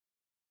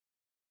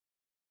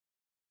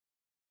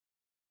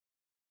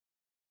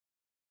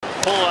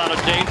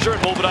danger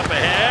and move it up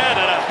ahead.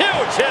 And a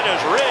huge hit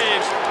as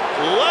Reaves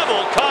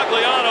leveled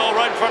Cogliano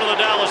right in front of the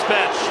Dallas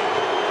bench.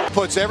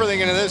 Puts everything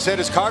into this hit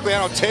as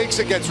Cogliano takes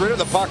it, gets rid of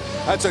the puck.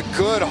 That's a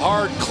good,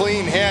 hard,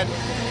 clean hit.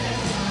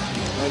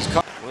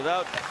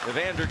 Without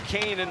Evander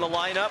Kane in the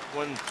lineup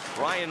when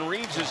Ryan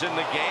Reaves is in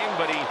the game,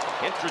 but he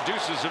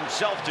introduces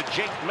himself to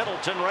Jake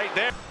Middleton right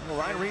there. Well,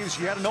 Ryan Reaves,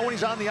 you got to know when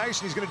he's on the ice,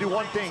 and he's going to do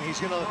one thing. He's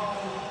going to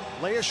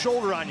lay a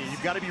shoulder on you.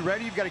 You've got to be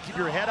ready. You've got to keep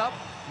your head up.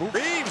 Move.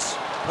 Reaves,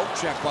 poke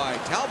check by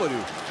Talbot.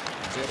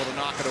 He's able to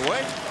knock it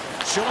away.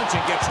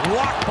 Shillington gets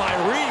rocked by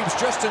Reaves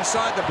just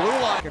inside the blue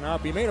line.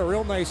 He made a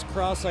real nice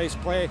cross-ice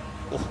play.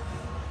 Oh,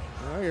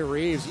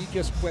 Reaves, he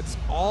just puts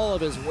all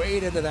of his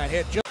weight into that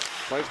hit.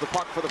 Plays the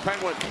puck for the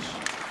Penguins.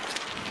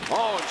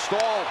 Oh, and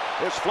Stahl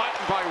is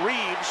flattened by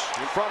Reaves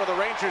in front of the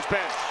Rangers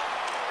bench.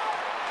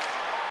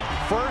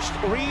 First,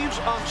 Reaves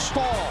on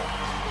Stahl.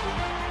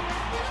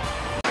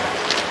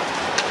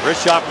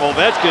 Wrist shot from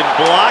Ovechkin,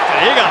 blocked,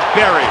 and he got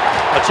buried.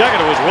 A check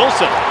it was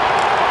Wilson.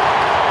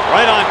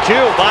 Right on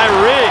cue by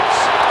Reaves.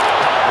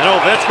 And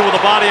Ovechkin with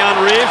the body on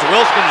Reaves.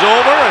 Wilson's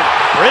over,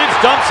 and Reaves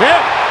dumps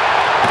him.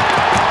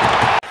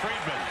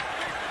 Friedman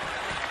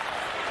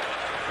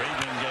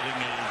getting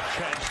a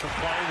chance to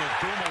play with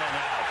Dumoulin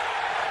now.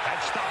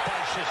 That's stopped by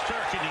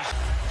Shesterkin.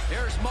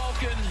 There's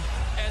Malkin,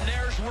 and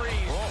there's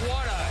Reaves.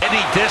 What a...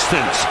 Any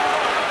distance.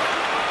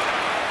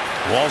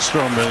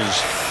 Wallstrom has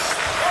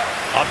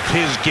upped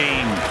his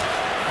game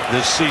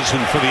this season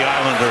for the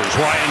Islanders.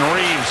 Ryan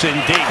Reaves in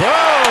deep.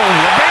 Oh,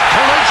 the big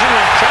collision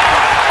with Chara.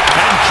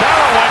 And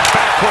Chara went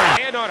backwards.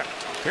 Hand on it.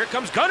 Here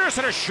comes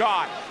Gunnarsson, a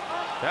shot.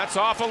 That's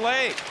off a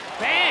leg.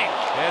 Bang!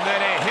 And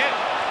then a hit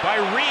by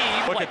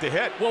Reaves. Look at the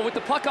hit. Well, with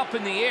the puck up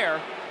in the air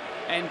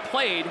and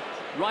played,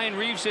 Ryan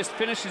Reaves just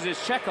finishes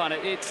his check on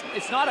it.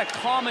 It's not a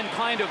common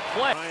kind of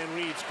play. Ryan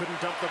Reaves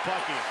couldn't dump the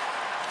puck in.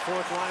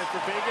 Fourth line for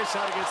Vegas,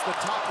 out against the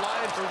top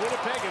line for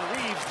Winnipeg, and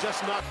Reaves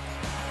just not.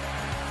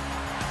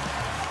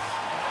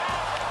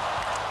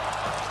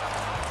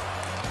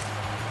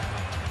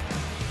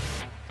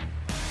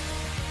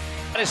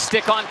 Got his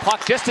stick on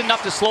puck, just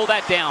enough to slow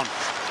that down.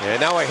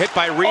 And now a hit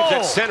by Reaves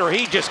at center.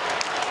 He just...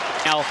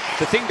 Now,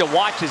 the thing to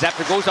watch is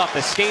after it goes off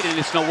the skate, and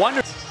it's no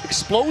wonder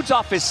explodes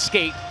off his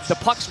skate. The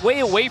puck's way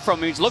away from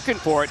him. He's looking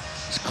for it.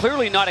 He's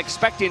clearly not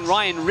expecting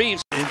Ryan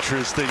Reaves.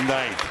 Interesting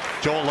night.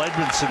 Joel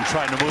Edmondson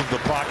trying to move the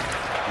puck.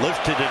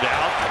 Lifted it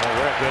out. Oh,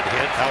 what a good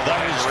hit. Now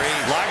that was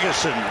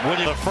Lagesson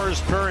winning the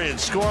first period.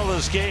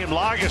 Scoreless game.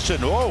 Lagesson.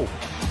 Oh,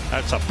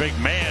 that's a big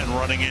man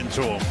running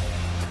into him.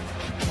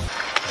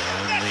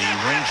 And the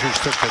Rangers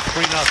took the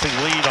 3-0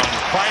 lead on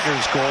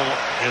Kreider's goal.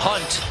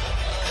 Hunt.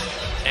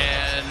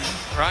 And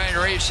Ryan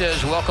Reaves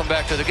says, welcome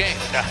back to the game.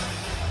 Yeah.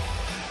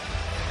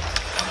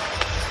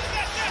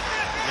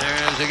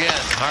 There's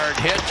again, hard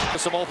hit.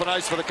 Some open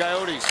ice for the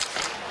Coyotes.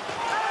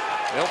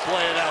 They'll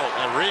play it out.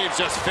 And Reaves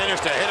just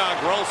finished a hit on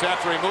Gross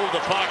after he moved the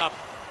puck up.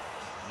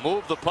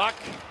 Moved the puck.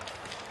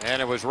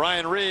 And it was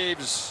Ryan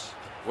Reaves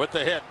with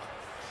the hit.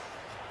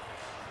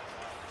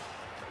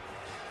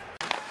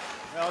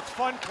 Well, it's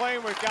fun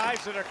playing with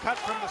guys that are cut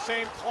from the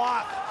same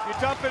cloth. You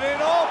dump it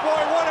in. Oh,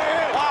 boy, what a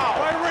hit. Wow.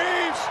 By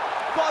Reaves.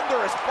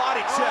 Thunderous body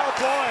check. Oh,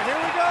 boy, here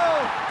we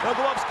go. The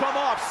gloves come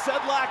off.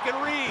 Sedlak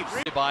and Reaves.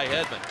 By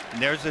Hedman.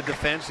 And there's the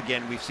defense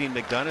again. We've seen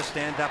McDonough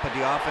stand up at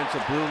the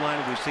offensive blue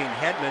line. We've seen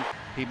Hedman.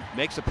 He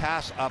makes a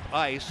pass up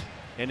ice,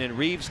 and then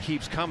Reaves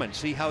keeps coming.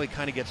 See how he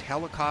kind of gets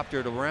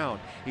helicoptered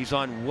around. He's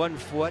on 1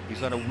 foot.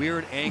 He's on a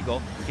weird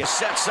angle. He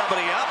sets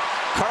somebody up.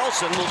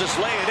 Carlson will just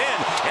lay it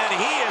in, and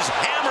he is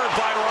hammered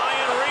by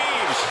Ryan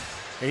Reaves.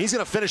 And he's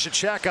going to finish a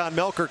check on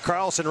Melker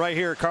Karlsson right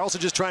here. Karlsson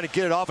just trying to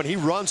get it off, and he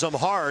runs him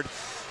hard.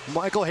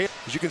 Michael Hayes,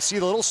 as you can see,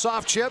 the little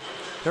soft chip.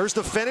 There's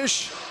the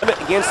finish.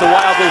 Against the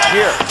Wild this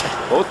year.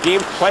 Both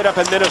games played up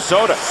in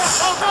Minnesota.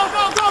 Go, go,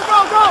 go, go,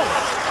 go, go!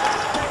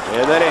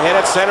 And then a hit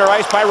at center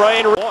ice by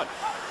Ryan Reaves.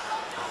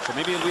 So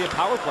maybe it'll be a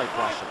power play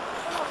question.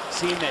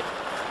 Seeing that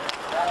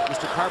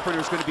Mr.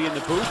 Carpenter is going to be in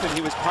the booth, and he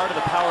was part of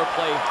the power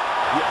play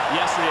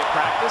yesterday at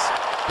practice.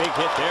 Big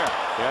hit there.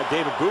 Yeah,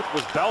 David Booth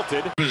was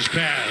belted. His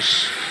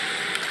pass.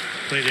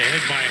 Played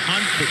ahead by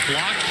Hunt, but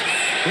blocked.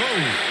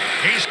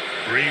 Whoa!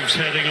 Reaves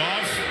heading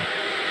off.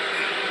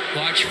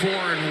 Watch 4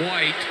 and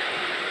white.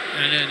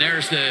 And then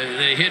there's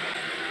the hit.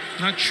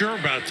 Not sure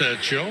about that,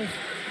 Joe.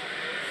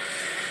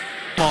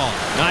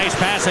 Nice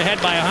pass ahead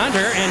by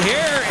Hunter, and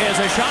here is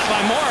a shot by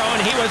Morrow,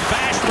 and he was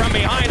bashed from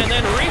behind and then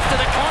reefed to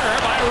the corner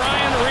by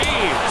Ryan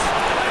Reaves.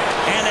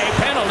 And a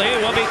penalty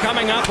will be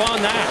coming up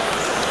on that.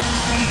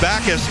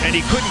 Backus, and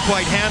he couldn't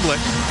quite handle it.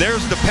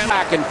 There's the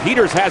penalty. And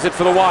Peters has it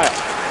for the Wild.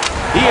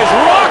 He is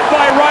rocked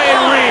by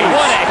Ryan Reaves.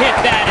 What a hit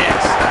that is.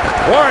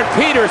 Warren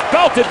Peters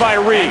belted by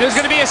Reaves. There's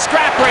going to be a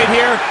scrap right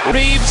here.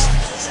 Reaves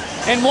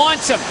and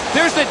wants him.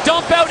 There's the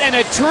dump out and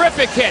a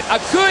terrific hit. A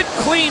good,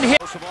 clean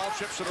hit. Most of all,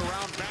 chips it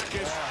around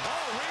Backus.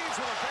 Oh, Reaves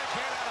with a big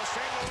hit out of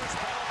St. Louis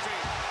penalty.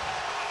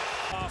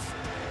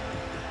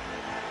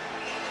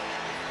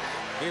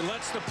 He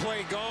lets the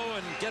play go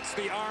and gets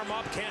the arm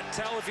up. Can't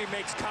tell if he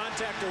makes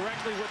contact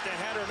directly with the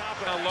head or not.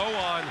 But Low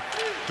on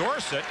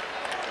Dorsett.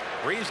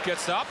 Reaves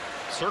gets up,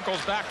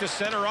 circles back to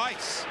center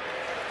ice.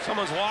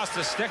 Someone's lost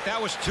a stick.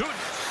 That was Tootin.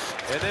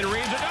 And then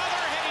Reaves another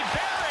hit. He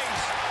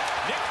buries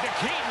Nick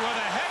DeKeaton with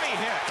a heavy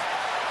hit.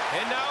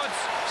 And now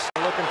it's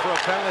looking for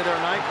a penalty there.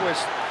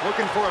 Nyquist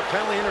looking for a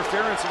penalty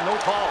interference and no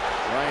call.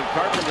 Ryan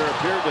Carpenter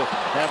appeared to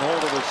have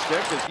hold of his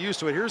stick. Used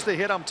to it. Here's the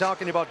hit I'm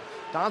talking about.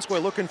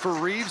 Donskoy looking for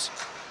Reaves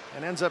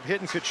and ends up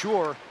hitting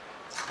Couture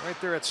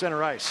right there at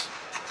center ice.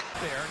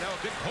 there. Now a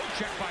good poke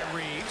check by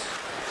Reaves.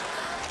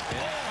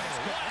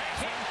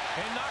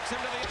 And knocks him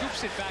to the...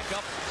 Scoops it back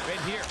up right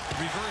here.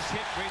 Reverse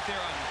hit right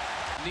there on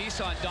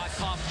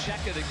Nissan.com.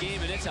 Check of the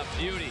game, and it's a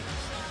beauty.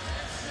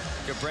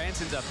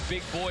 Branson's a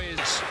big boy.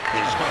 He's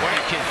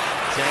quick. He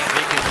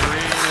can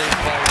really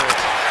follow.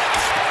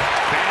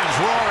 Fans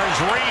roar as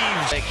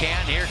Reaves. They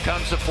can. Here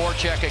comes the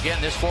forecheck again.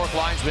 This fourth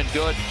line's been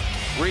good.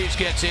 Reaves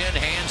gets in.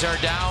 Hands are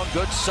down.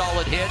 Good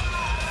solid hit.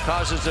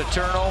 Causes a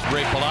turnover.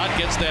 Ray Palat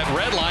gets that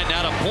red line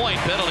down a point.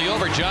 Penalty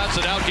over.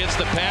 Johnson out gets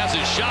the pass.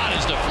 His shot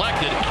is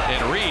deflected. And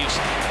Reaves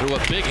threw a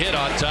big hit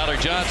on Tyler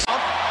Johnson.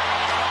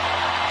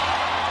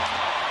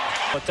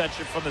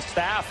 Attention from the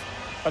staff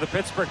of the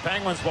Pittsburgh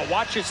Penguins, but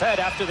watch his head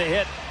after the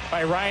hit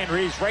by Ryan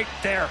Reaves right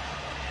there.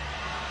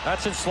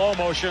 That's in slow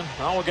motion.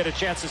 Now we'll get a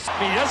chance to see.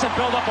 He doesn't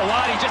build up a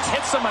lot. He just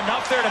hits them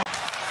enough there to...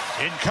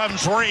 In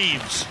comes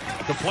Reaves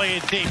to play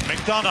it deep.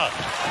 McDonough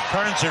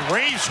turns it.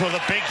 Reaves with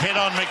a big hit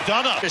on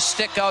McDonough. Just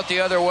stick out the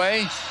other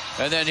way,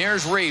 and then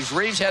here's Reaves.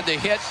 Reaves had the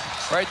hit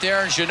right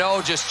there, and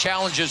Jeannot just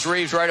challenges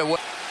Reaves right away.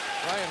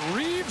 Ryan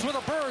Reaves with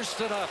a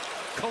burst and a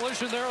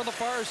collision there on the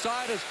far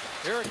side as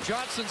Eric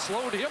Johnson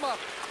slowed him up.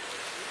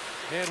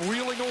 And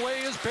wheeling away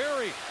is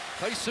Barry.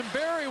 Tyson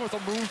Barry with a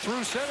move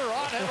through center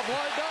on, had him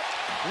lined up.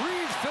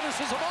 Reaves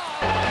finishes him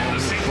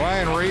off.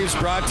 Ryan Reaves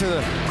brought to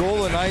the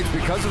Golden Knights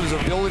because of his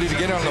ability to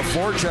get on the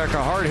forecheck.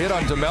 A hard hit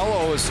on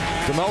DeMello as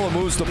DeMello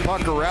moves the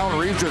puck around.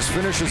 Reaves just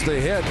finishes the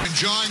hit.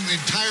 Enjoying the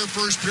entire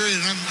first period,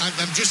 and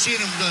I'm just seeing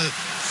him.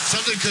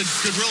 Something could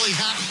really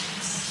happen.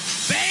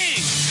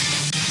 Bang!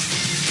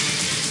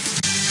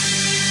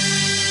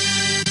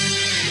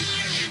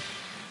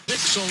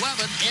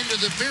 6:11 into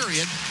the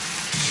period.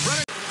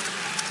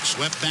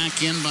 Swept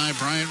back in by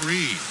Bryant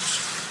Reaves.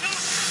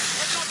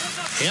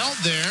 Held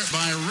there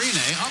by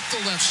Rene. Up the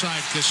left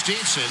side,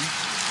 Kostitsin.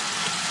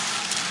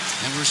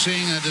 And we're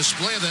seeing a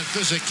display of that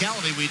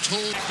physicality we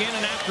told. In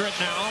and after it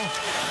now.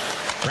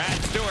 Brad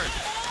Stewart.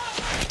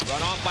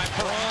 Run off by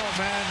Perron. Oh,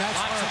 man, that's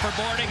lots for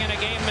boarding and a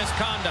game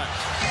misconduct.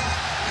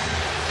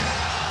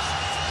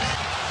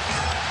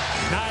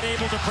 Not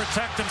able to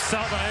protect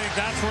himself, and I think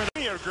that's where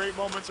he had great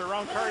moments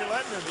around Kari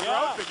Lettinen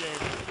throughout the game.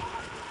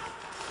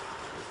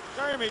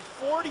 Kari made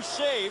 40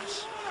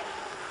 saves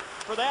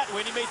for that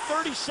win. He made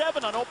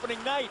 37 on opening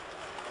night.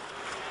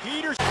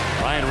 Peters.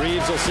 Ryan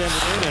Reaves will send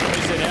it in and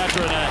puts it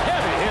after a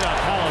heavy hit on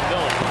Colin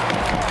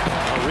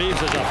Miller.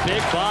 Reaves has a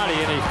big body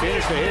and he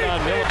finished the hit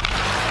on Miller.